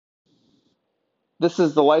This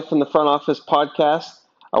is the Life in the Front Office podcast.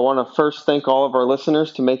 I want to first thank all of our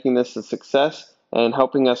listeners to making this a success and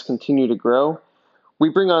helping us continue to grow. We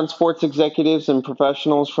bring on sports executives and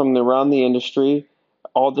professionals from around the industry,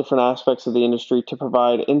 all different aspects of the industry, to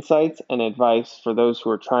provide insights and advice for those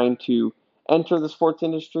who are trying to enter the sports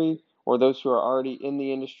industry or those who are already in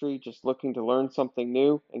the industry just looking to learn something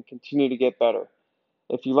new and continue to get better.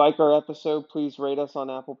 If you like our episode, please rate us on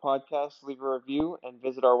Apple Podcasts, leave a review, and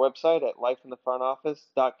visit our website at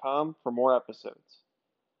lifeinthefrontoffice.com for more episodes.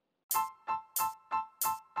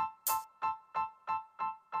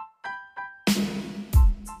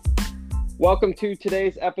 Welcome to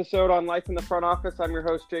today's episode on Life in the Front Office. I'm your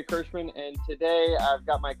host, Jay Kirschman, and today I've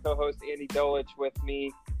got my co-host, Andy Dolich, with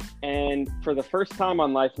me. And for the first time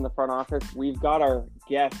on Life in the Front Office, we've got our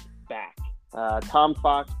guest back. Tom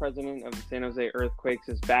Fox, president of the San Jose Earthquakes,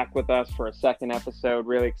 is back with us for a second episode.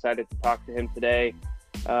 Really excited to talk to him today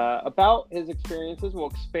about his experiences. We'll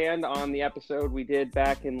expand on the episode we did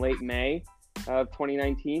back in late May of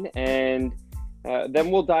 2019, and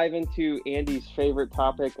then we'll dive into Andy's favorite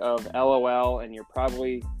topic of LOL, and you're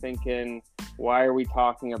probably thinking, why are we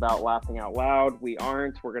talking about laughing out loud? We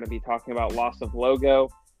aren't. We're going to be talking about loss of logo.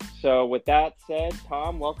 So with that said,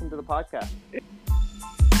 Tom, welcome to the podcast.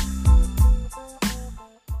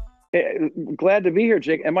 Glad to be here,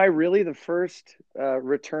 Jake. Am I really the first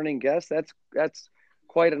returning guest? That's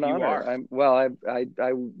quite an honor.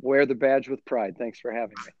 I wear the badge with pride. Thanks for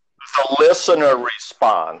having me. The listener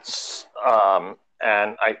response,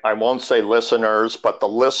 and I won't say listeners, but the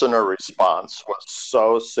listener response was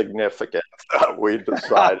so significant that we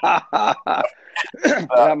decided. I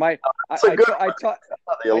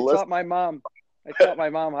taught my mom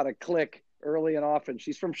how to click early and often.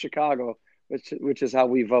 She's from Chicago, which is how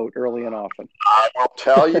we vote, early and often. I will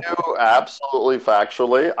tell you absolutely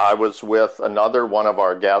factually, I was with another one of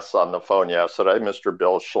our guests on the phone yesterday, Mr.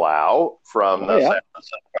 Bill Schlau from the San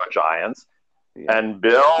Francisco Giants. Yeah. And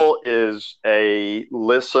Bill is a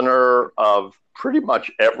listener of pretty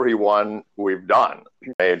much everyone we've done,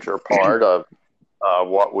 major part of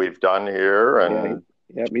what we've done here. And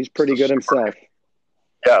he's pretty good himself.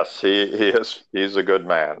 Yes, he is. He's a good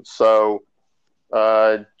man. So,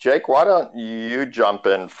 Jake, why don't you jump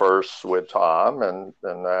in first with Tom, and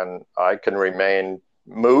then I can remain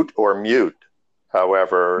moot or mute,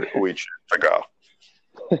 however we choose to go.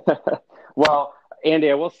 Well,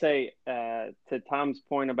 Andy, I will say to Tom's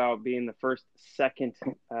point about being the second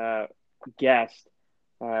guest,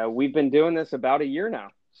 we've been doing this about a year now.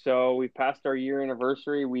 So we've passed our year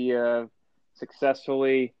anniversary. We have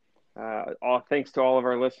successfully, thanks to all of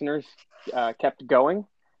our listeners, kept going.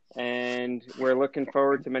 And we're looking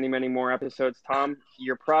forward to many, many more episodes. Tom,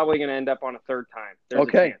 you're probably going to end up on a third time. There's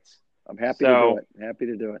a chance. I'm happy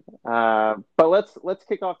to do it. But let's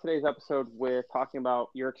kick off today's episode with talking about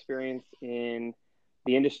your experience in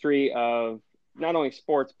the industry of not only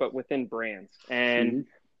sports, but within brands. And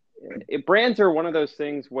brands are one of those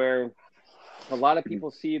things where a lot of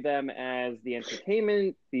people see them as the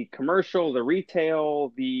entertainment, the commercial, the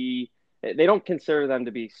retail, they don't consider them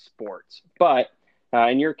to be sports. But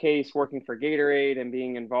in your case, working for Gatorade and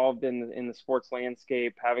being involved in the sports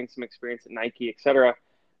landscape, having some experience at Nike, et cetera,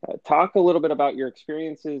 talk a little bit about your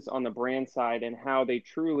experiences on the brand side and how they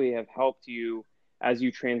truly have helped you as you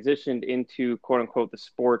transitioned into, quote unquote, the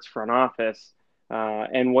sports front office,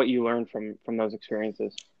 and what you learned from those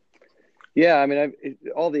experiences. Yeah, I mean,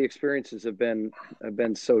 all the experiences have been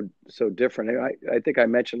so different. I think I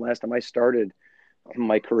mentioned last time I started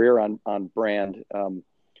my career on brand,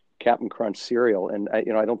 Cap'n Crunch cereal, and I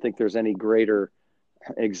don't think there's any greater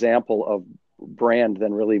example of brand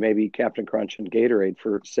than really maybe Captain Crunch and Gatorade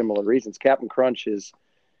for similar reasons. Captain Crunch is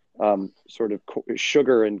sort of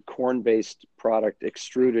sugar and corn-based product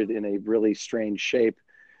extruded in a really strange shape,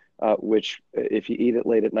 which if you eat it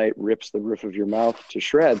late at night, rips the roof of your mouth to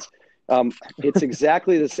shreds. It's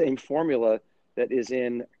exactly the same formula that is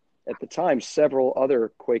in, at the time, several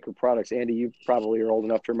other Quaker products. Andy, you probably are old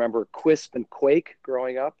enough to remember Quisp and Quake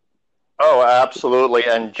growing up. Oh, absolutely.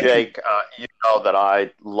 And Jake, you know that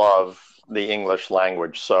I love the English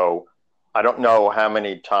language. So I don't know how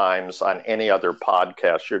many times on any other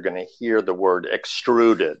podcast you're going to hear the word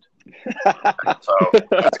extruded. So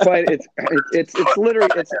it's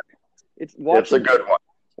literally it's a good one.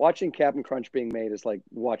 Watching Cap'n Crunch being made is like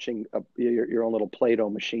watching your own little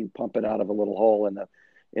Play-Doh machine pump it out of a little hole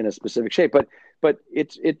in a specific shape. But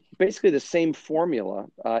it's basically the same formula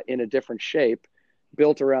in a different shape,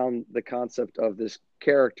 built around the concept of this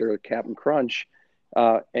character, Cap'n Crunch,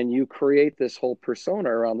 and you create this whole persona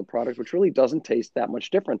around the product, which really doesn't taste that much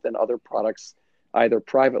different than other products either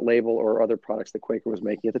private label or other products that Quaker was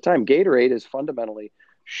making at the time. Gatorade is fundamentally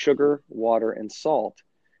sugar, water, and salt,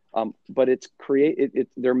 but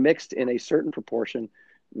they're mixed in a certain proportion,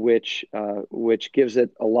 which gives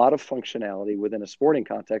it a lot of functionality within a sporting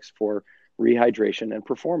context for rehydration and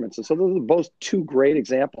performance. And so those are both two great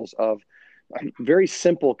examples of very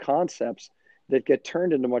simple concepts that get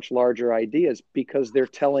turned into much larger ideas because they're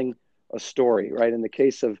telling a story, right? In the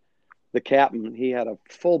case of the Captain, he had a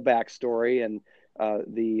full backstory, and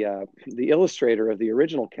the illustrator of the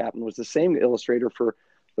original Captain was the same illustrator for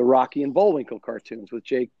the Rocky and Bullwinkle cartoons with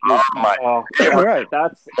Jake. Oh my! All right,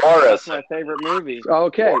 that's my favorite movie.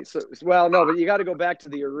 Okay, so well, no, but you got to go back to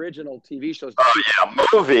the original TV shows.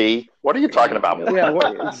 Movie. What are you talking about? Yeah,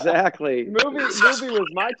 exactly. Movie was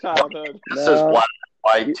my childhood. This is black and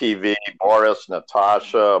white TV. Boris,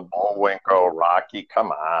 Natasha, Bullwinkle, Rocky.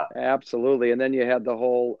 Come on. Absolutely, and then you had the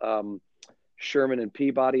whole Sherman and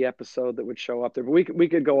Peabody episode that would show up there. But we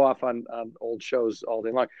could go off on old shows all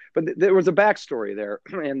day long. But there was a backstory there,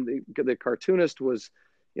 and the cartoonist was,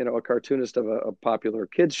 a cartoonist of a popular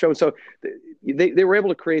kids show. So they were able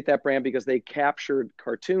to create that brand because they captured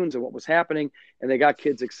cartoons and what was happening, and they got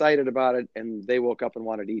kids excited about it, and they woke up and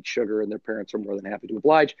wanted to eat sugar, and their parents were more than happy to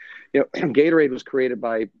oblige. Gatorade was created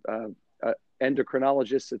by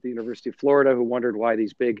endocrinologists at the University of Florida who wondered why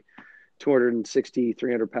these big 260,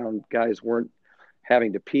 300-pound guys weren't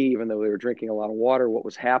having to pee, even though they were drinking a lot of water. What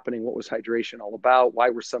was happening? What was hydration all about?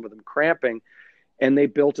 Why were some of them cramping? And they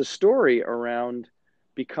built a story around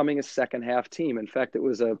becoming a second half team. In fact, it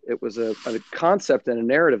was a concept and a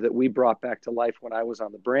narrative that we brought back to life when I was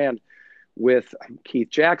on the brand with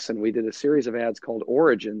Keith Jackson. We did a series of ads called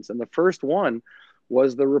Origins, and the first one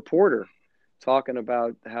was the reporter talking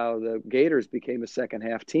about how the Gators became a second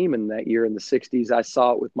half team in that year in the 60s. I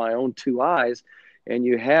saw it with my own two eyes. And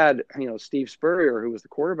you had, Steve Spurrier, who was the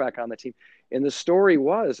quarterback on the team. And the story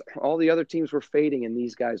was all the other teams were fading and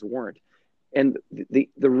these guys weren't. And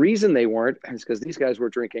the reason they weren't is because these guys were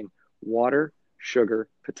drinking water, sugar,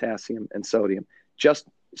 potassium, and sodium. Just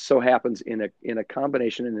so happens in a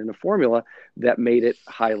combination and in a formula that made it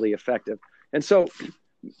highly effective. And so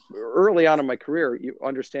early on in my career,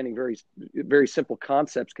 understanding very, very simple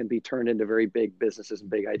concepts can be turned into very big businesses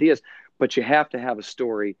and big ideas, but you have to have a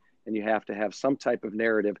story and you have to have some type of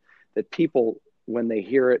narrative that people, when they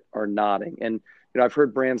hear it, are nodding. And I've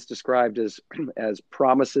heard brands described as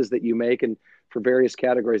promises that you make, and for various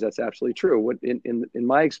categories, that's absolutely true. What in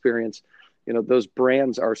my experience, those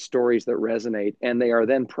brands are stories that resonate, and they are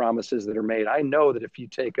then promises that are made. I know that if you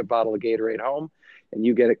take a bottle of Gatorade home and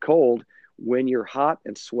you get it cold, when you're hot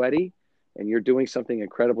and sweaty and you're doing something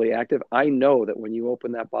incredibly active, I know that when you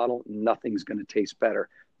open that bottle, nothing's going to taste better.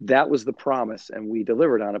 That was the promise, and we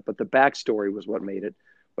delivered on it. But the backstory was what made it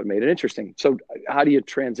interesting. So how do you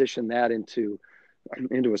transition that into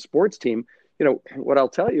a sports team? What I'll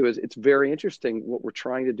tell you is it's very interesting what we're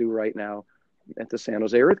trying to do right now at the San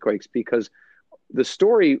Jose Earthquakes, because the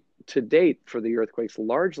story to date for the Earthquakes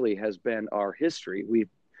largely has been our history.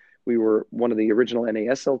 We were one of the original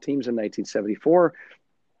NASL teams in 1974.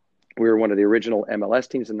 We were one of the original MLS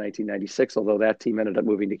teams in 1996, although that team ended up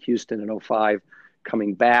moving to Houston in 2005,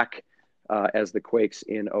 coming back as the Quakes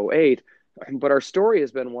in 2008. But our story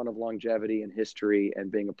has been one of longevity and history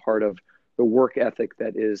and being a part of the work ethic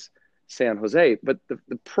that is San Jose. But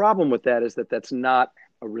the problem with that is that that's not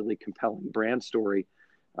a really compelling brand story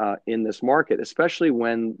in this market, especially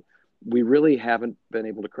when we really haven't been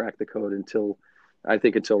able to crack the code until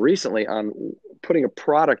recently on putting a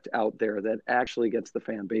product out there that actually gets the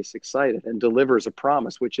fan base excited and delivers a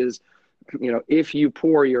promise, which is, if you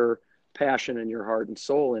pour your passion and your heart and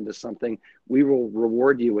soul into something, we will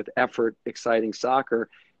reward you with effort, exciting soccer,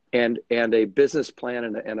 and a business plan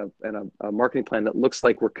and a marketing plan that looks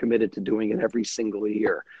like we're committed to doing it every single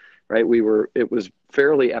year, right? It was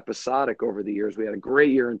fairly episodic over the years. We had a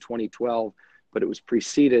great year in 2012, but it was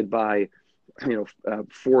preceded by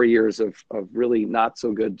 4 years of really not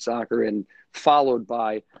so good soccer, and followed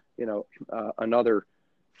by another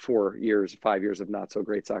 5 years of not so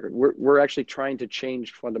great soccer. We're actually trying to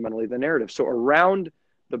change fundamentally the narrative. So around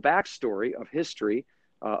the backstory of history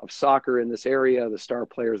of soccer in this area, the star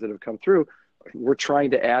players that have come through, we're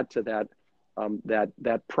trying to add to that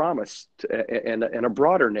promise and a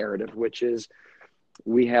broader narrative, which is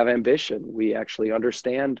we have ambition. We actually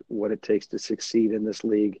understand what it takes to succeed in this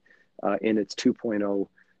league in its 2.0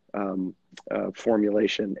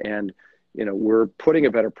 formulation. And, we're putting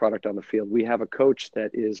a better product on the field. We have a coach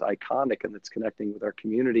that is iconic and that's connecting with our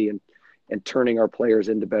community and turning our players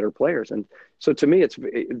into better players. And so to me, it's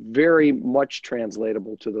very much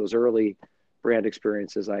translatable to those early brand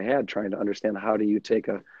experiences I had, trying to understand how do you take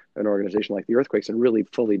a an organization like the Earthquakes and really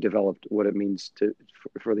fully developed what it means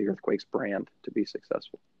for the Earthquakes brand to be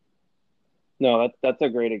successful. No, that's a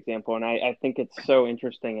great example. And I think it's so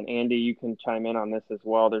interesting. And Andy, you can chime in on this as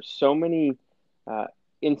well. There's so many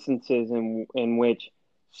instances in which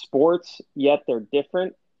sports, yet they're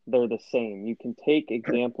different, they're the same. You can take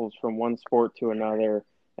examples from one sport to another,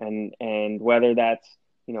 and whether that's,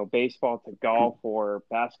 baseball to golf or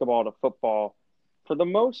basketball to football, for the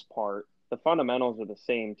most part, the fundamentals are the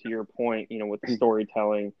same, to your point, with the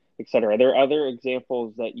storytelling, et cetera. Are there other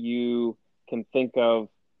examples that you can think of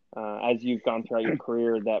as you've gone throughout your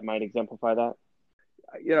career that might exemplify that?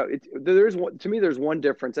 There's one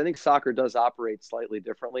difference. I think soccer does operate slightly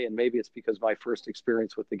differently, and maybe it's because my first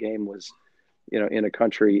experience with the game was, in a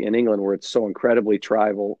country in England where it's so incredibly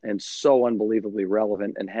tribal and so unbelievably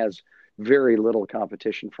relevant and has very little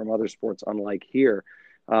competition from other sports, unlike here.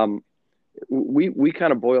 We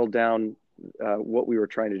kind of boiled down what we were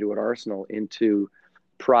trying to do at Arsenal into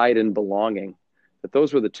pride and belonging. That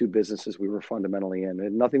those were the two businesses we were fundamentally in. It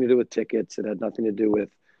had nothing to do with tickets. It had nothing to do with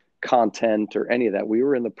content or any of that. We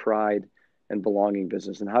were in the pride and belonging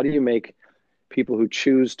business. And how do you make people who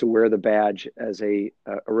choose to wear the badge as a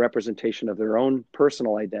representation of their own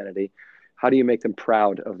personal identity, how do you make them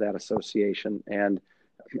proud of that association? And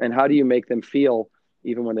how do you make them feel,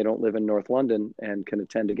 even when they don't live in North London and can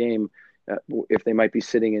attend a game, if they might be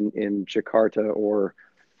sitting in Jakarta or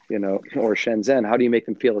Shenzhen, how do you make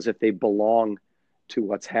them feel as if they belong to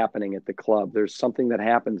what's happening at the club? There's something that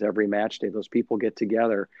happens every match day. Those people get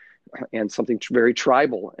together and something very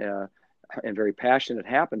tribal and very passionate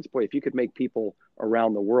happens. Boy, if you could make people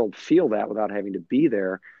around the world feel that without having to be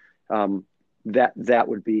there, that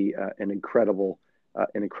would be an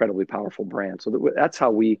incredibly powerful brand. So that's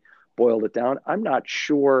how we boiled it down. I'm not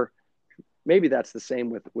sure, maybe that's the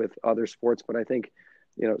same with other sports, but I think,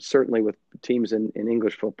 certainly with teams in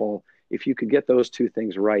English football, if you could get those two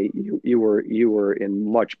things right, you were in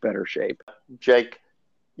much better shape. Jake,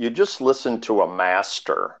 you just listened to a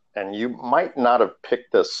master, and you might not have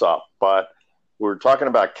picked this up, but we were talking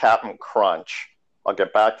about Cap'n Crunch. I'll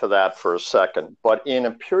get back to that for a second. But in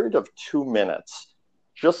a period of 2 minutes,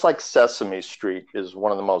 just like Sesame Street is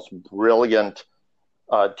one of the most brilliant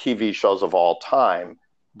TV shows of all time,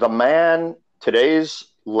 the man, today's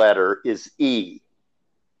letter is E,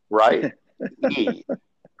 right? E.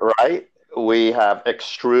 Right? We have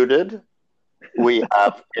extruded. We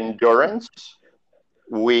have endurance.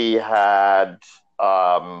 We had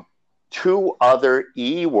two other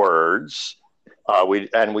E words. We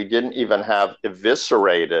didn't even have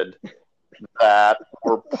eviscerated that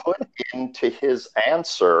were put into his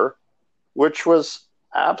answer, which was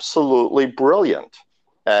absolutely brilliant.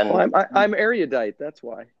 And I'm erudite. That's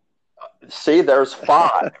why. See, there's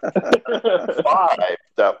five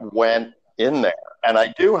that went in there. And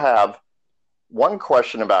I do have one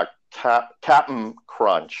question about Cap'n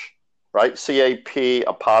Crunch, right? CAP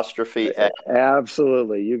apostrophe A.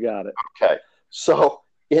 Absolutely. You got it. Okay. So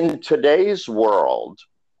in today's world,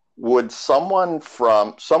 would someone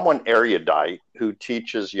erudite who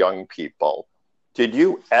teaches young people, did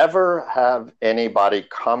you ever have anybody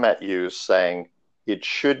come at you saying it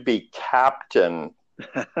should be Captain?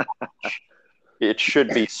 It should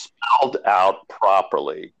be spelled out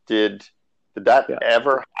properly. Did that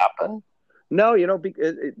ever happen? No,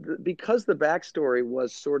 because the backstory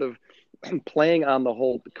was sort of playing on the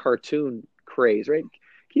whole cartoon craze, right?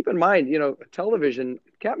 Keep in mind, television,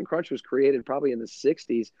 Cap'n Crunch was created probably in the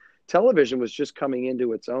 60s. Television was just coming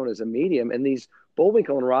into its own as a medium, and these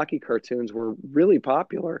Bullwinkle and Rocky cartoons were really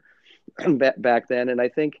popular back then. And I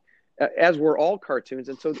think, as were all cartoons.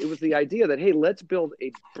 And so it was the idea that, hey, let's build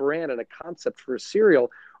a brand and a concept for a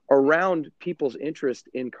cereal around people's interest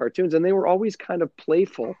in cartoons. And they were always kind of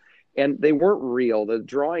playful, and they weren't real. The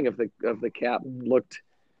drawing of the Cap looked,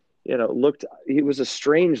 he was a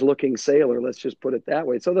strange looking sailor. Let's just put it that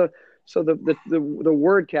way. So the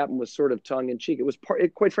word Captain was sort of tongue in cheek. It was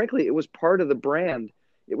quite frankly, it was part of the brand.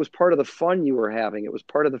 It was part of the fun you were having. It was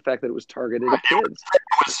part of the fact that it was targeted at kids. It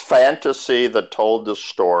was fantasy that told the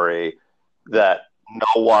story that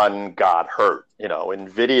no one got hurt. In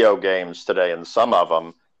video games today, and some of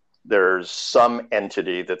them, there's some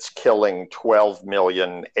entity that's killing 12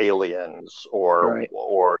 million aliens or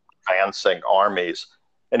advancing armies.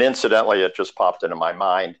 And incidentally, it just popped into my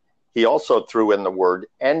mind. He also threw in the word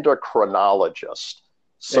endocrinologist.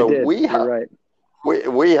 So we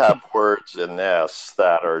have words in this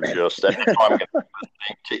that are just, and I'm going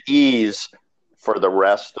to ease for the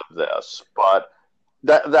rest of this. But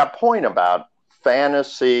that point about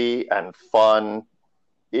fantasy and fun,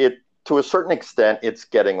 to a certain extent, it's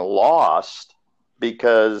getting lost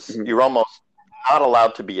because you're almost not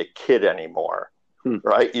allowed to be a kid anymore,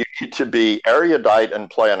 right? You need to be erudite and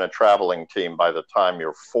play on a traveling team by the time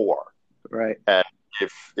you're 4. Right. And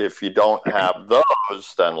if you don't have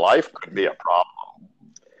those, then life could be a problem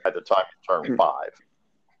by the time you turn 5.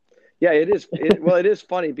 Yeah, it is. It is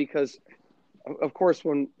funny because, of course,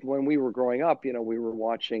 when we were growing up, we were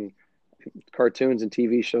watching cartoons and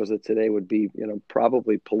TV shows that today would be,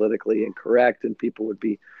 probably politically incorrect, and people would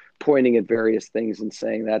be pointing at various things and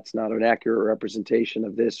saying that's not an accurate representation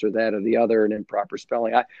of this or that or the other, and improper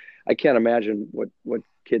spelling. I can't imagine what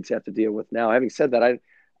kids have to deal with now. Having said that,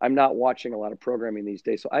 I'm not watching a lot of programming these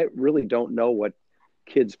days, so I really don't know what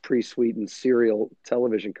kids' pre-sweetened cereal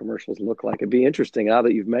television commercials look like. It'd be interesting now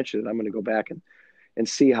that you've mentioned it. I'm going to go back and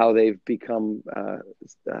see how they've become,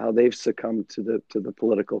 how they've succumbed to the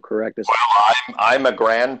political correctness. Well, I'm a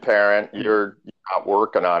grandparent. You're not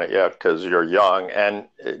working on it yet because you're young. And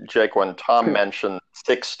Jake, when Tom mentioned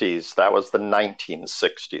 60s, that was the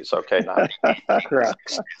 1960s. Okay, not the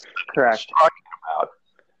 1860s. Correct. Talking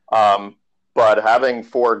about. But having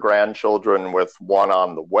 4 grandchildren with one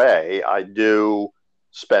on the way, I do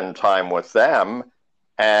spend time with them.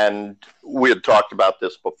 And we had talked about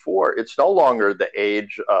this before. It's no longer the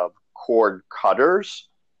age of cord cutters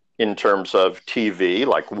in terms of TV,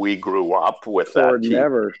 like we grew up with cord that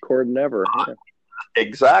TV. Cord never. Yeah.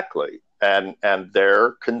 Exactly. And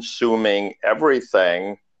they're consuming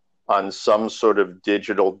everything on some sort of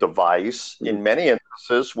digital device, in many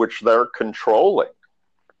instances, which they're controlling.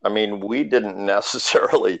 I mean, we didn't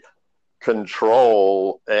necessarily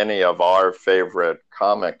control any of our favorite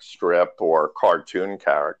comic strip or cartoon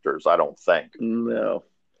characters, I don't think. No.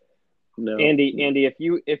 Andy,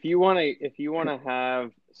 if you want to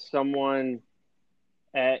have someone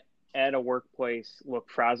at a workplace look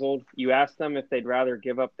frazzled, you ask them if they'd rather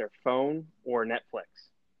give up their phone or Netflix,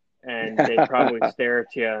 and they'd probably stare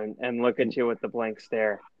at you and look at you with the blank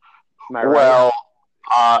stare. Am I right? Well,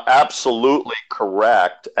 absolutely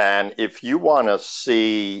correct. And if you want to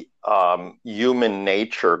see human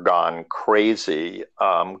nature gone crazy,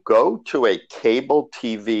 go to a cable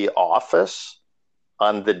TV office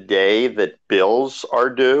on the day that bills are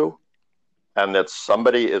due and that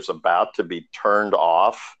somebody is about to be turned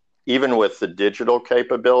off, even with the digital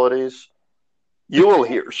capabilities. You will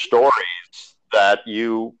hear stories that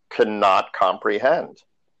you cannot comprehend.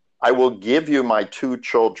 I will give you my 2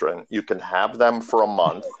 children. You can have them for a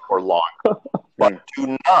month or longer, but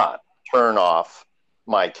do not turn off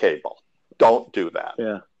my cable. Don't do that.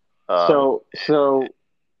 Yeah. So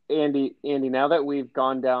Andy, now that we've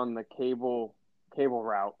gone down the cable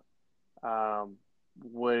route,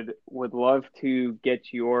 would love to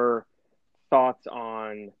get your thoughts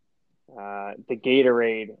on the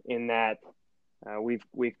Gatorade. In that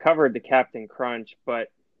we've covered the Captain Crunch,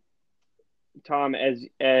 but Tom, as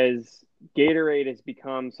Gatorade has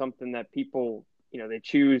become something that people, they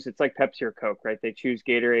choose. It's like Pepsi or Coke, right? They choose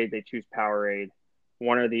Gatorade, they choose Powerade,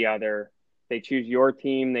 one or the other. They choose your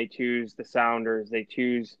team, they choose the Sounders, they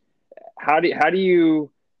choose. How do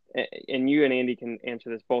you, and you and Andy can answer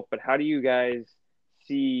this both, but how do you guys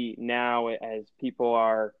see now, as people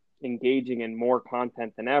are engaging in more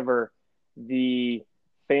content than ever, the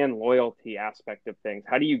fan loyalty aspect of things?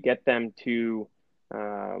 How do you get them to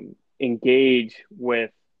engage with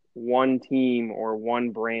one team or one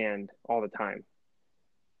brand all the time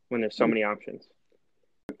when there's so many options?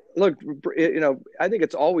 Look, I think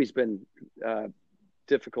it's always been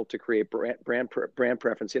difficult to create brand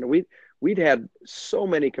preference. We'd had so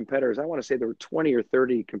many competitors. I want to say there were 20 or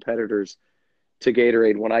 30 competitors to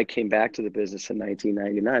Gatorade when I came back to the business in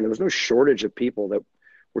 1999. There was no shortage of people that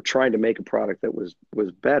were trying to make a product that was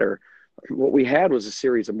better. What we had was a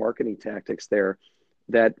series of marketing tactics there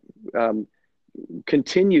that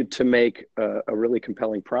continued to make a really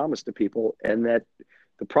compelling promise to people, and that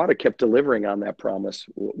the product kept delivering on that promise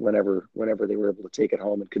whenever they were able to take it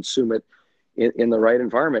home and consume it in the right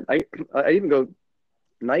environment. I even go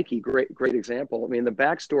Nike, great example. I mean, the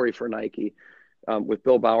backstory for Nike with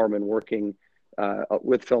Bill Bowerman working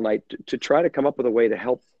with Phil Knight to try to come up with a way to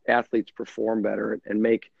help athletes perform better and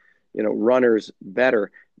make runners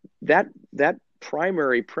better. That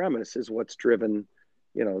primary premise is what's driven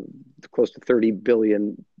close to $30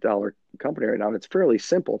 billion company right now. And it's fairly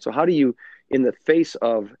simple. So how do you, in the face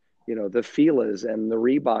of, the Filas and the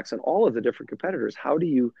Reeboks and all of the different competitors, how do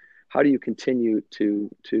you continue to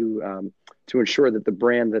ensure that the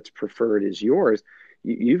brand that's preferred is yours?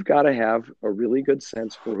 You've got to have a really good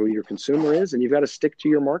sense for who your consumer is, and you've got to stick to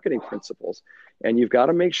your marketing principles, and you've got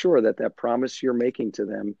to make sure that promise you're making to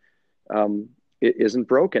them it isn't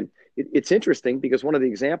broken. It's interesting because one of the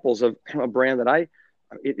examples of a brand that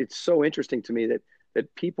it's so interesting to me that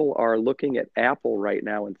that people are looking at Apple right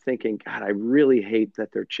now and thinking, God, I really hate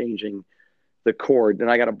that they're changing the cord, and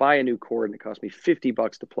I got to buy a new cord, and it costs me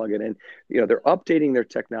 $50 to plug it in. They're updating their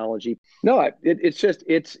technology. No,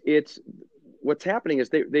 it's what's happening is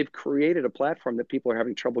they've created a platform that people are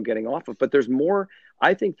having trouble getting off of. But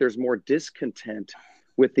I think there's more discontent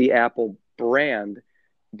with the Apple brand.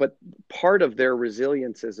 But part of their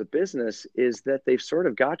resilience as a business is that they've sort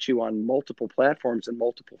of got you on multiple platforms and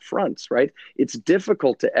multiple fronts, right? It's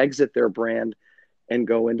difficult to exit their brand and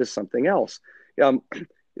go into something else.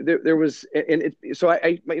 There was, and so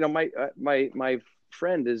my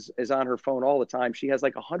friend is on her phone all the time. She has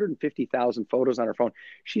like 150,000 photos on her phone.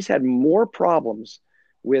 She's had more problems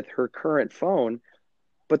with her current phone,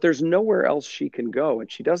 but there's nowhere else she can go, and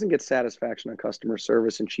she doesn't get satisfaction on customer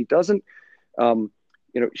service, and she doesn't.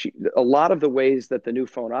 A lot of the ways that the new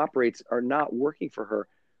phone operates are not working for her,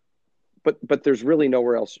 but there's really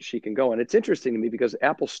nowhere else she can go. And it's interesting to me because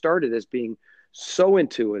Apple started as being so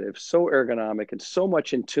intuitive, so ergonomic, and so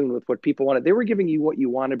much in tune with what people wanted. They were giving you what you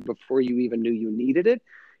wanted before you even knew you needed it.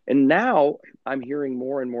 And now I'm hearing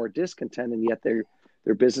more and more discontent, and yet their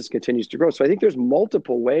business continues to grow. So I think there's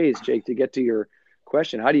multiple ways, Jake, to get to your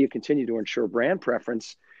question. How do you continue to ensure brand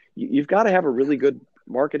preference? You've got to have a really good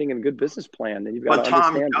marketing and a good business plan, and you've got to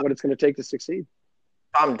understand what it's going to take to succeed.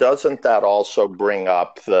 Tom, doesn't that also bring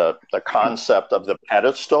up the concept of the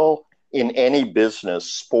pedestal in any business,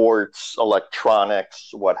 sports, electronics,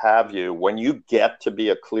 what have you? When you get to be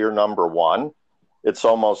a clear number one, it's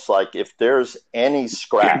almost like if there's any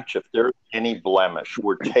scratch, if there's any blemish,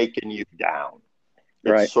 we're taking you down.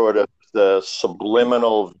 It's right. Sort of the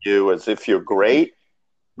subliminal view as if you're great,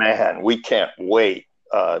 man, we can't wait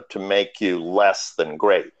to make you less than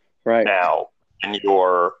great. Right. Now,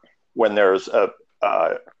 when there's a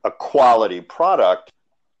quality product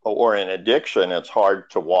or an addiction, it's hard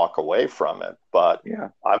to walk away from it. But yeah.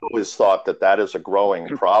 I've always thought that is a growing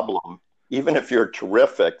problem. Even if you're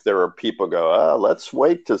terrific, there are people go, let's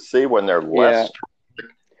wait to see when they're less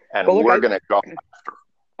terrific, and we're going to go after.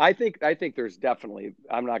 I think there's definitely,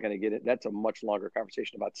 I'm not going to get it. That's a much longer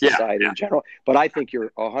conversation about society in general, but I think you're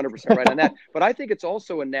 100% right on that. But I think it's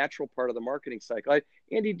also a natural part of the marketing cycle.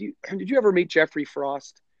 Andy, did you ever meet Jeffrey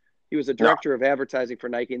Frost? He was a director of advertising for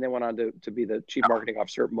Nike and then went on to be the chief marketing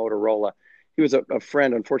officer at Motorola. He was a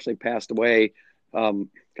friend, unfortunately passed away. I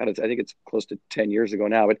think it's close to 10 years ago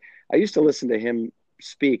now, but I used to listen to him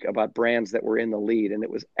speak about brands that were in the lead, and it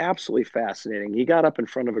was absolutely fascinating. He got up in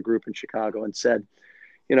front of a group in Chicago and said,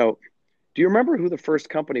 do you remember who the first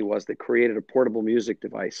company was that created a portable music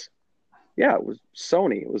device? Yeah, it was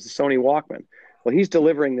Sony. It was the Sony Walkman. Well, he's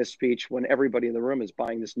delivering this speech when everybody in the room is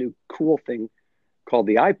buying this new cool thing called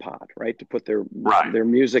the iPod, right? To put their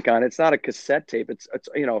music on. It's not a cassette tape.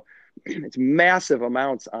 It's massive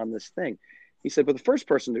amounts on this thing. He said, but the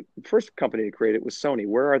first company to create it was Sony.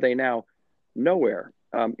 Where are they now? Nowhere.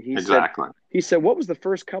 He said, what was the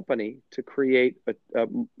first company to create a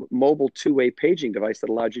mobile two-way paging device that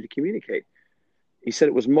allowed you to communicate? He said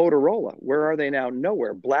it was Motorola. Where are they now?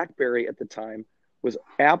 Nowhere. BlackBerry at the time was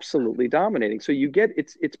absolutely dominating. So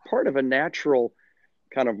it's part of a natural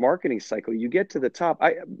kind of marketing cycle. You get to the top.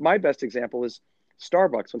 My best example is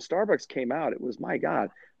Starbucks. When Starbucks came out, it was, my God,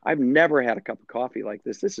 I've never had a cup of coffee like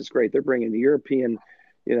this. This is great. They're bringing the European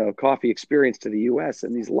coffee experience to the US,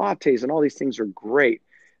 and these lattes and all these things are great.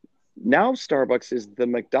 Now Starbucks is the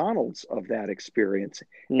McDonald's of that experience.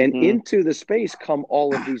 Mm-hmm. And into the space come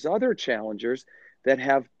all of these other challengers that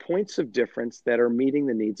have points of difference that are meeting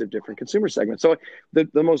the needs of different consumer segments. So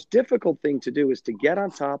the most difficult thing to do is to get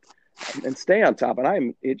on top and stay on top. And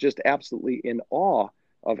I'm just absolutely in awe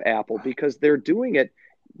of Apple because they're doing it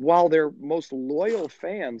while their most loyal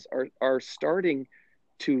fans are starting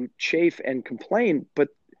to chafe and complain, but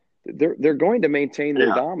they're going to maintain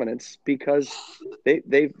their dominance because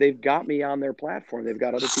they've got me on their platform. They've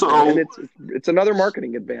got other people, and it's another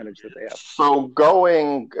marketing advantage that they have. So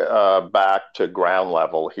going back to ground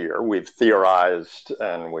level here, we've theorized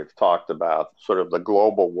and we've talked about sort of the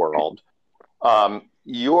global world.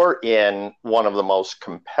 You're in one of the most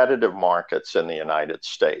competitive markets in the United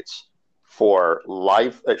States for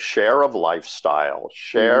a share of lifestyle,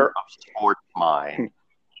 share of sports mind,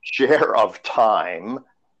 share of time,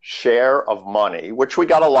 share of money, which we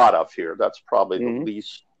got a lot of here. That's probably the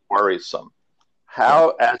least worrisome.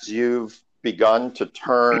 How, as you've begun to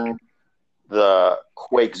turn the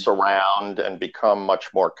Quakes around and become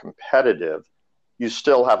much more competitive, you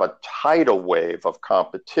still have a tidal wave of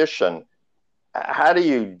competition. How do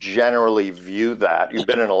you generally view that? You've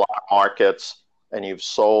been in a lot of markets and you've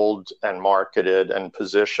sold and marketed and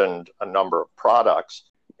positioned a number of products.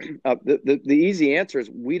 The easy answer is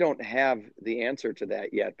we don't have the answer to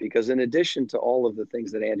that yet, because in addition to all of the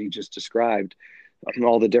things that Andy just described and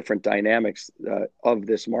all the different dynamics of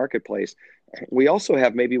this marketplace, we also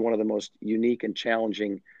have maybe one of the most unique and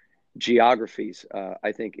challenging geographies,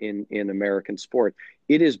 I think, in American sport.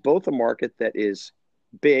 It is both a market that is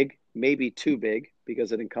big, maybe too big,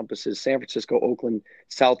 because it encompasses San Francisco, Oakland,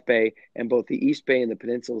 South Bay, and both the East Bay and the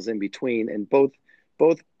peninsulas in between. And both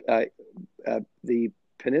the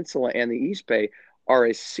peninsula and the East Bay are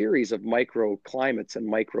a series of microclimates and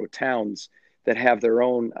micro towns that have their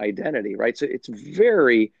own identity, right? So it's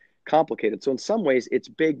very complicated. So in some ways it's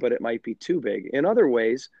big, but it might be too big. In other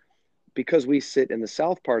ways, because we sit in the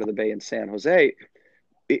south part of the bay in San Jose,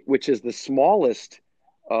 which is the smallest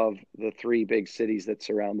of the three big cities that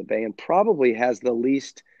surround the bay and probably has the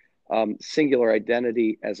least singular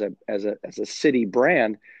identity as a city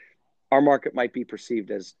brand, our market might be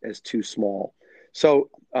perceived as too small. So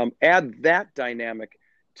add that dynamic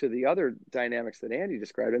to the other dynamics that Andy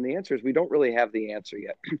described, and the answer is we don't really have the answer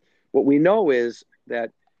yet. What we know is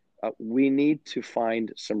that we need to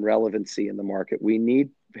find some relevancy in the market. We need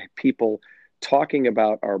people talking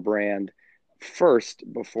about our brand first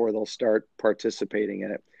before they'll start participating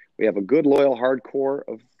in it. We have a good, loyal, hardcore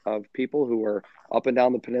of people who are up and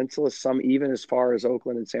down the peninsula, some even as far as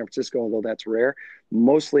Oakland and San Francisco, although that's rare,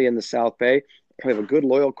 mostly in the South Bay. We have a good,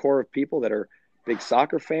 loyal core of people that are big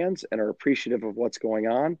soccer fans and are appreciative of what's going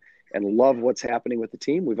on and love what's happening with the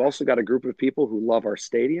team. We've also got a group of people who love our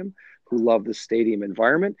stadium, who love the stadium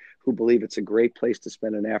environment, who believe it's a great place to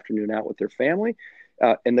spend an afternoon out with their family.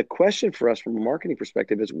 And the question for us from a marketing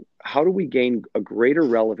perspective is, how do we gain a greater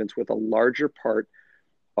relevance with a larger part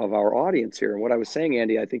of our audience here? And what I was saying,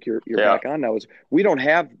 Andy, I think you're back on now, is we don't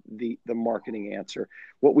have the marketing answer.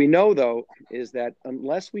 What we know, though, is that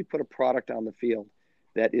unless we put a product on the field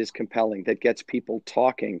that is compelling, that gets people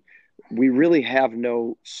talking, we really have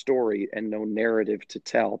no story and no narrative to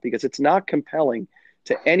tell, because it's not compelling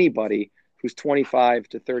to anybody who's 25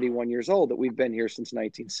 to 31 years old that we've been here since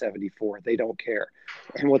 1974. They don't care.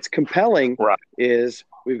 And what's compelling is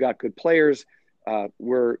we've got good players.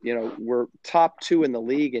 We're top 2 in the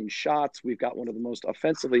league in shots. We've got one of the most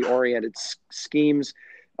offensively oriented schemes.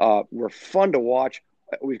 We're fun to watch.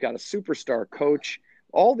 We've got a superstar coach.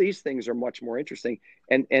 All these things are much more interesting.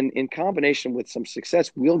 And in combination with some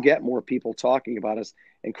success, we'll get more people talking about us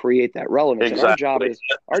and create that relevance. Exactly. And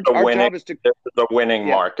our job is to the winning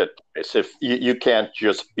marketplace. If you can't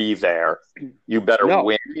just be there, you better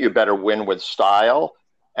win. You better win with style,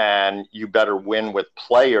 and you better win with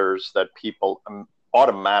players that people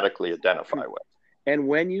automatically identify with. And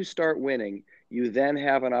when you start winning, you then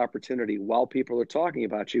have an opportunity, while people are talking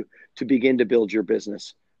about you, to begin to build your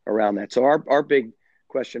business around that. So our big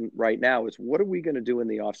question right now is, what are we going to do in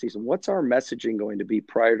the off season? What's our messaging going to be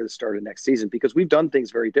prior to the start of next season? Because we've done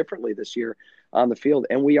things very differently this year on the field,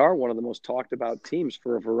 and we are one of the most talked about teams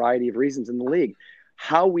for a variety of reasons in the league.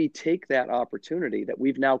 How we take that opportunity that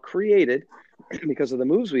we've now created because of the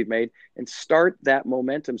moves we've made and start that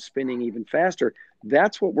momentum spinning even faster,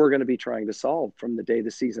 that's what we're going to be trying to solve from the day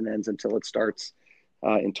the season ends until it starts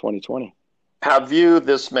in 2020. Have you,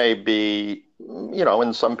 this may be,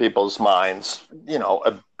 in some people's minds,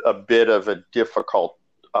 a bit of a difficult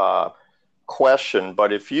question,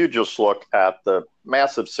 but if you just look at the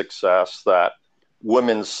massive success that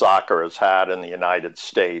women's soccer has had in the United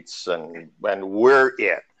States, and we're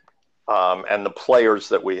it, and the players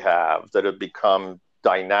that we have that have become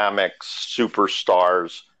dynamic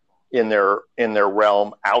superstars in their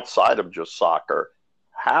realm outside of just soccer,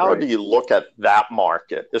 how do you look at that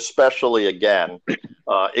market, especially, again,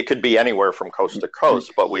 it could be anywhere from coast to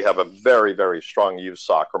coast, but we have a very, very strong youth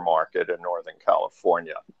soccer market in Northern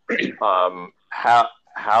California.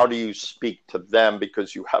 How do you speak to them?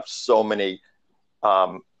 Because you have so many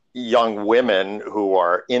young women who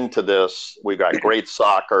are into this. We've got great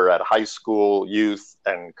soccer at high school, youth,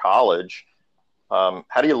 and college.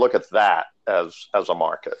 How do you look at that as a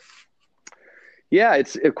market? Yeah,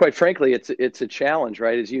 it's quite frankly, it's a challenge,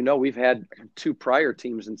 right? As you know, we've had 2 prior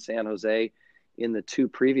teams in San Jose in the 2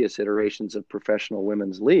 previous iterations of professional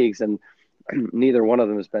women's leagues, and neither one of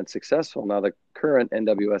them has been successful. Now, the current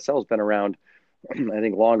NWSL has been around, I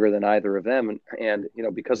think, longer than either of them, and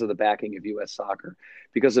because of the backing of U.S. Soccer,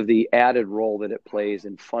 because of the added role that it plays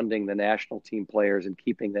in funding the national team players and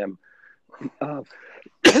keeping them,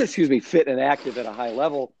 fit and active at a high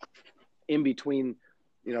level in between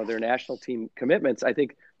their national team commitments, I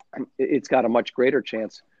think it's got a much greater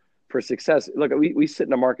chance for success. Look, we sit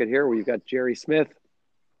in a market here where you've got Jerry Smith,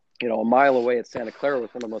 a mile away at Santa Clara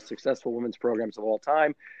with one of the most successful women's programs of all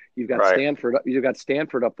time. You've got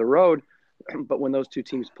Stanford up the road but when those two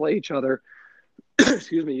teams play each other,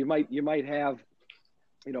 excuse me, you might have,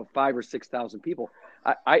 5,000 or 6,000 people.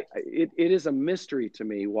 It is a mystery to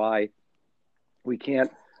me why we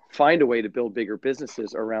can't find a way to build bigger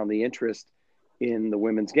businesses around the interest in the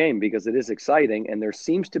women's game, because it is exciting and there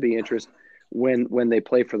seems to be interest when they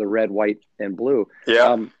play for the red, white, and blue.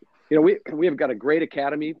 Yeah. We have got a great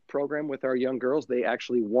academy program with our young girls. They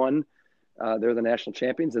actually won. They're the national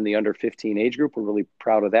champions in the under 15 age group. We're really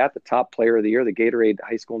proud of that. The top player of the year, the Gatorade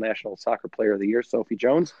High School National Soccer Player of the Year, Sophie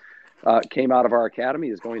Jones, came out of our academy,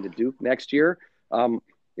 is going to Duke next year.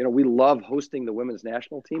 We love hosting the women's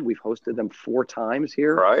national team. We've hosted them 4 times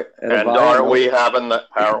here. Right. And aren't we having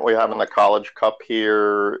the College Cup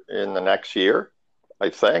here in the next year? I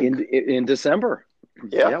think in December.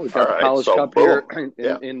 Yeah, we've got the College Cup here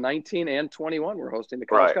in 19 and 21. We're hosting the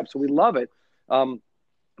College Cup, so we love it.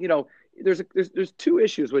 There's 2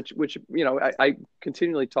 issues which I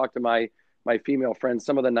continually talk to my female friends,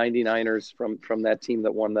 some of the 99ers from that team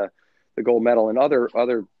that won the gold medal, and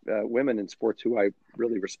other women in sports who I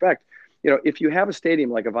really respect. If you have a stadium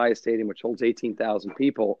like Avaya Stadium, which holds 18,000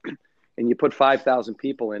 people, and you put 5,000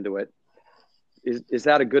 people into it, is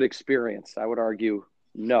that a good experience? I would argue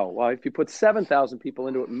no. Well, if you put 7,000 people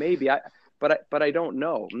into it, maybe. But I don't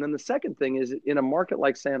know. And then the second thing is, in a market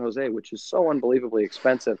like San Jose, which is so unbelievably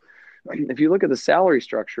expensive, if you look at the salary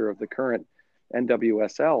structure of the current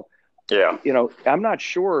NWSL, I'm not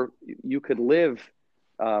sure you could live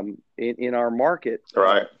in our market.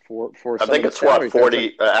 Right. For I think it's what,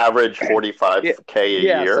 40 average 45K a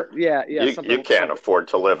year. You can't afford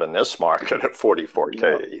to live in this market at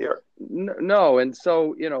 44K a year. No, and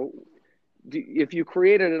so if you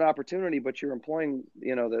created an opportunity, but you're employing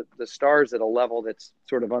the stars at a level that's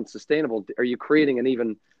sort of unsustainable, are you creating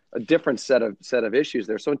a different set of issues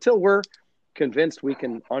there? So until we're convinced we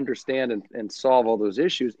can understand and solve all those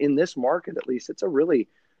issues in this market, at least, it's a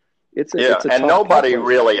and nobody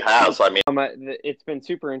really has. I mean, it's been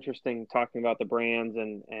super interesting talking about the brands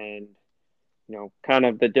and kind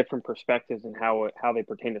of the different perspectives and how they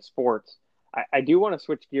pertain to sports. I do want to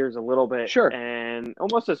switch gears a little bit, sure, and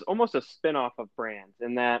almost a spin-off of brands,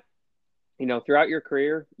 in that throughout your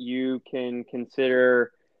career you can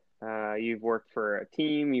consider you've worked for a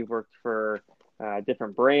team, you've worked for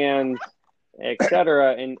different brands,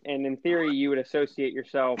 etc. And in theory, you would associate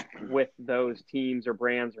yourself with those teams or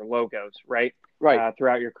brands or logos, right? Right.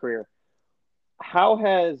 Throughout your career. How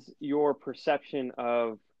has your perception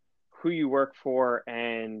of who you work for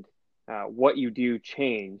and what you do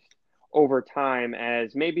changed over time,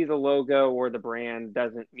 as maybe the logo or the brand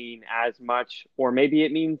doesn't mean as much, or maybe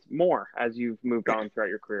it means more as you've moved on throughout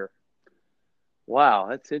your career? Wow,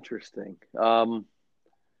 that's interesting.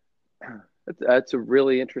 That's a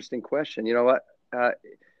really interesting question. You know what?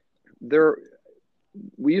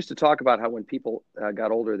 We used to talk about how when people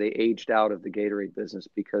got older, they aged out of the Gatorade business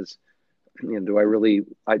because, do I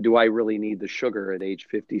really need the sugar at age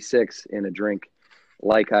 56 in a drink,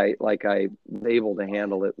 like I was able to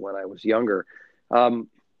handle it when I was younger?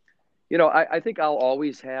 I think I'll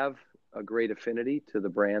always have a great affinity to the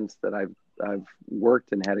brands that I've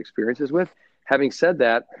worked and had experiences with. Having said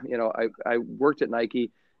that, I worked at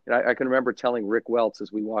Nike. I can remember telling Rick Welts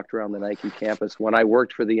as we walked around the Nike campus, when I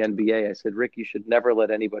worked for the NBA, I said, Rick, you should never let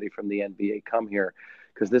anybody from the NBA come here,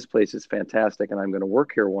 because this place is fantastic and I'm going to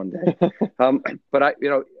work here one day. But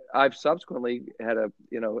I've subsequently had a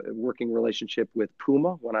working relationship with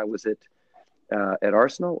Puma when I was at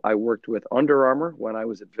Arsenal. I worked with Under Armour when I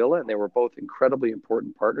was at Villa, and they were both incredibly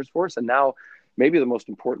important partners for us. And now maybe the most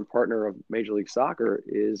important partner of Major League Soccer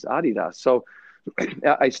is Adidas. So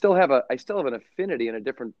I still have an affinity and a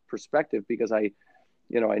different perspective, because I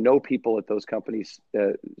know people at those companies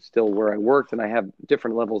still where I worked, and I have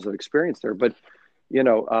different levels of experience there. But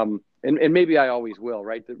and maybe I always will,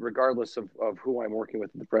 right? That regardless of who I'm working with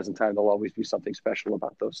at the present time, there'll always be something special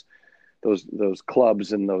about those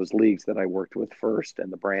clubs and those leagues that I worked with first,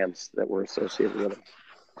 and the brands that were associated with them.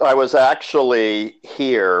 I was actually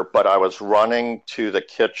here, but I was running to the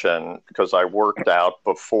kitchen because I worked out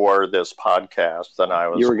before this podcast, and I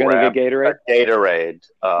was. You were going to get Gatorade? Gatorade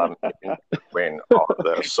in between all of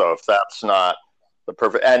this. So if that's not the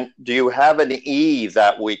perfect, and do you have an E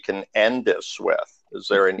that we can end this with? Is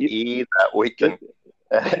there an E that we can?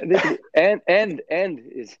 End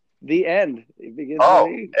is the end. It begins with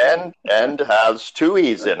E. End has 2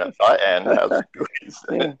 E's in it. End has 2 E's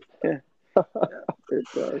in it. Yeah. It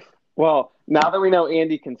does. Well, now that we know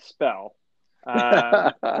Andy can spell,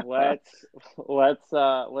 let's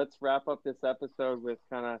wrap up this episode with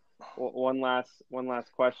kind of one last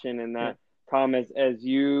question, and that, Tom, as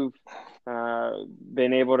you've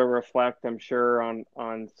been able to reflect, I'm sure,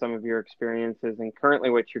 on some of your experiences and currently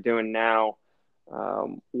what you're doing now.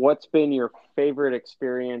 What's been your favorite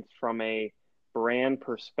experience from a brand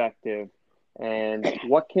perspective, and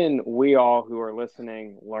what can we all who are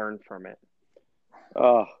listening learn from it?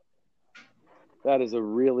 That is a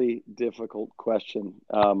really difficult question.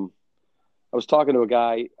 I was talking to a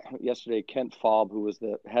guy yesterday, Kent Falb, who was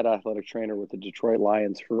the head athletic trainer with the Detroit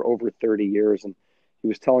Lions for over 30 years. And he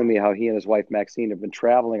was telling me how he and his wife, Maxine, have been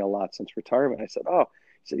traveling a lot since retirement. I said, oh,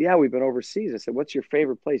 he said, yeah, we've been overseas. I said, what's your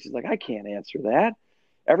favorite place? He's like, I can't answer that.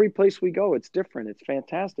 Every place we go, it's different. It's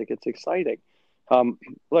fantastic. It's exciting.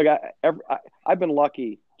 Look, I've been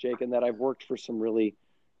lucky, Jake, in that I've worked for some really,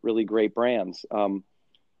 really great brands.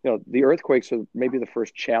 The Earthquakes are maybe the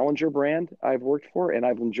first challenger brand I've worked for, and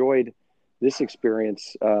I've enjoyed this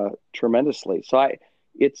experience tremendously. So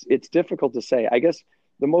it's difficult to say. I guess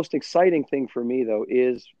the most exciting thing for me, though,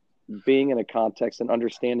 is being in a context and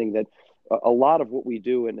understanding that a lot of what we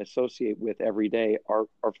do and associate with every day are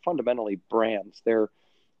fundamentally brands. They're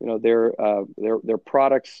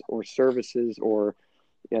products or services or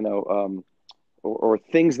or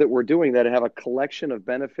things that we're doing that have a collection of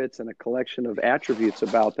benefits and a collection of attributes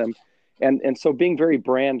about them. And so being very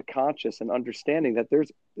brand conscious and understanding that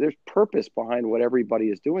there's purpose behind what everybody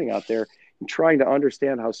is doing out there, and trying to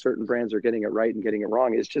understand how certain brands are getting it right and getting it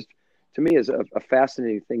wrong is just, to me, is a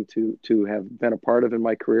fascinating thing to have been a part of in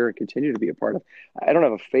my career and continue to be a part of. I don't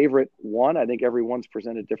have a favorite one. I think everyone's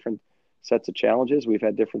presented different sets of challenges. We've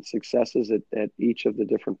had different successes at each of the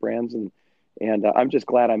different brands. And I'm just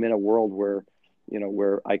glad I'm in a world where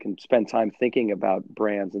I can spend time thinking about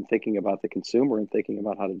brands and thinking about the consumer and thinking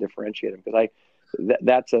about how to differentiate them. Because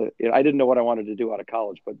I didn't know what I wanted to do out of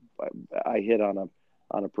college, but I hit on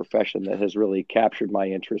a profession that has really captured my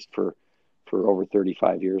interest for over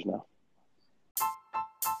 35 years now.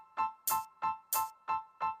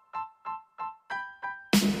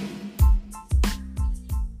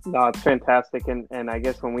 No, it's fantastic, and I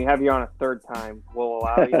guess when we have you on a third time, we'll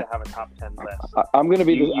allow you to have a top 10 list. I'm going to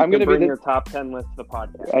be. I'm going to bring your top 10 list to the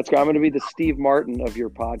podcast. I'm going to be the Steve Martin of your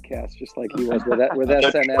podcast, just like he was with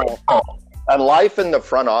SNL. And life in the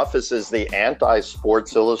front office is the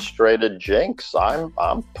anti-Sports Illustrated jinx. I'm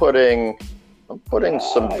putting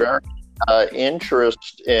some very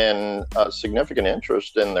significant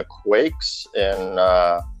interest in the Quakes in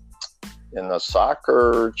the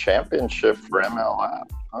soccer championship for MLF.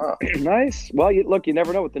 Huh. Nice. Well, you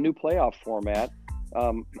never know with the new playoff format.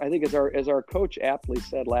 I think as our coach aptly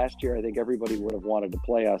said last year, I think everybody would have wanted to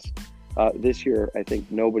play us. This year, I think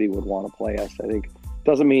nobody would want to play us. I think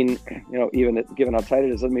doesn't mean, even given how tight it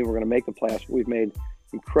is, doesn't mean we're going to make the playoffs. We've made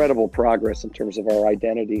incredible progress in terms of our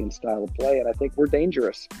identity and style of play, and I think we're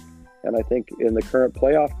dangerous. And I think in the current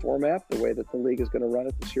playoff format, the way that the league is going to run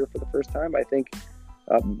it this year for the first time, I think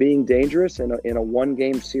being dangerous in a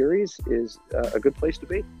one-game series is a good place to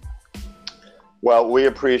be. Well, we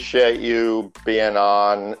appreciate you being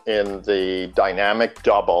on in the dynamic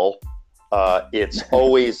double. It's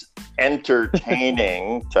always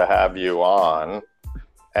entertaining to have you on,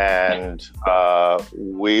 and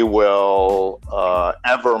we will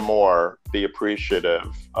evermore be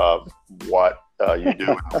appreciative of what you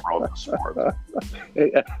do in the world of sport.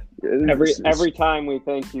 Every time we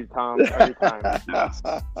thank you, Tom. Every time.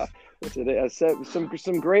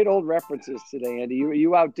 Some great old references today, Andy.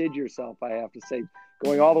 You outdid yourself, I have to say,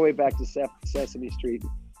 going all the way back to Sesame Street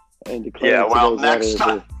and declaring. Yeah, well,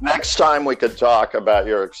 next time we could talk about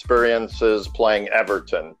your experiences playing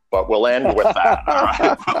Everton, but we'll end with that. All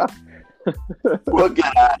right. We'll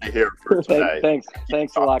get out of here for today.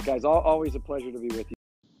 Thanks a lot, guys. Always a pleasure to be with you.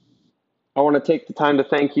 I want to take the time to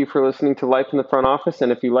thank you for listening to Life in the Front Office.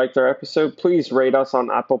 And if you liked our episode, please rate us on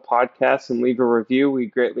Apple Podcasts and leave a review. We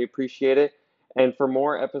greatly appreciate it. And for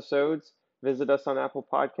more episodes, visit us on Apple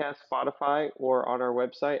Podcasts, Spotify, or on our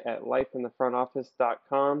website at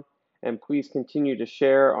lifeinthefrontoffice.com. And please continue to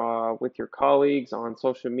share with your colleagues on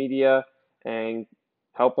social media and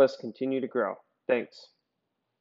help us continue to grow. Thanks.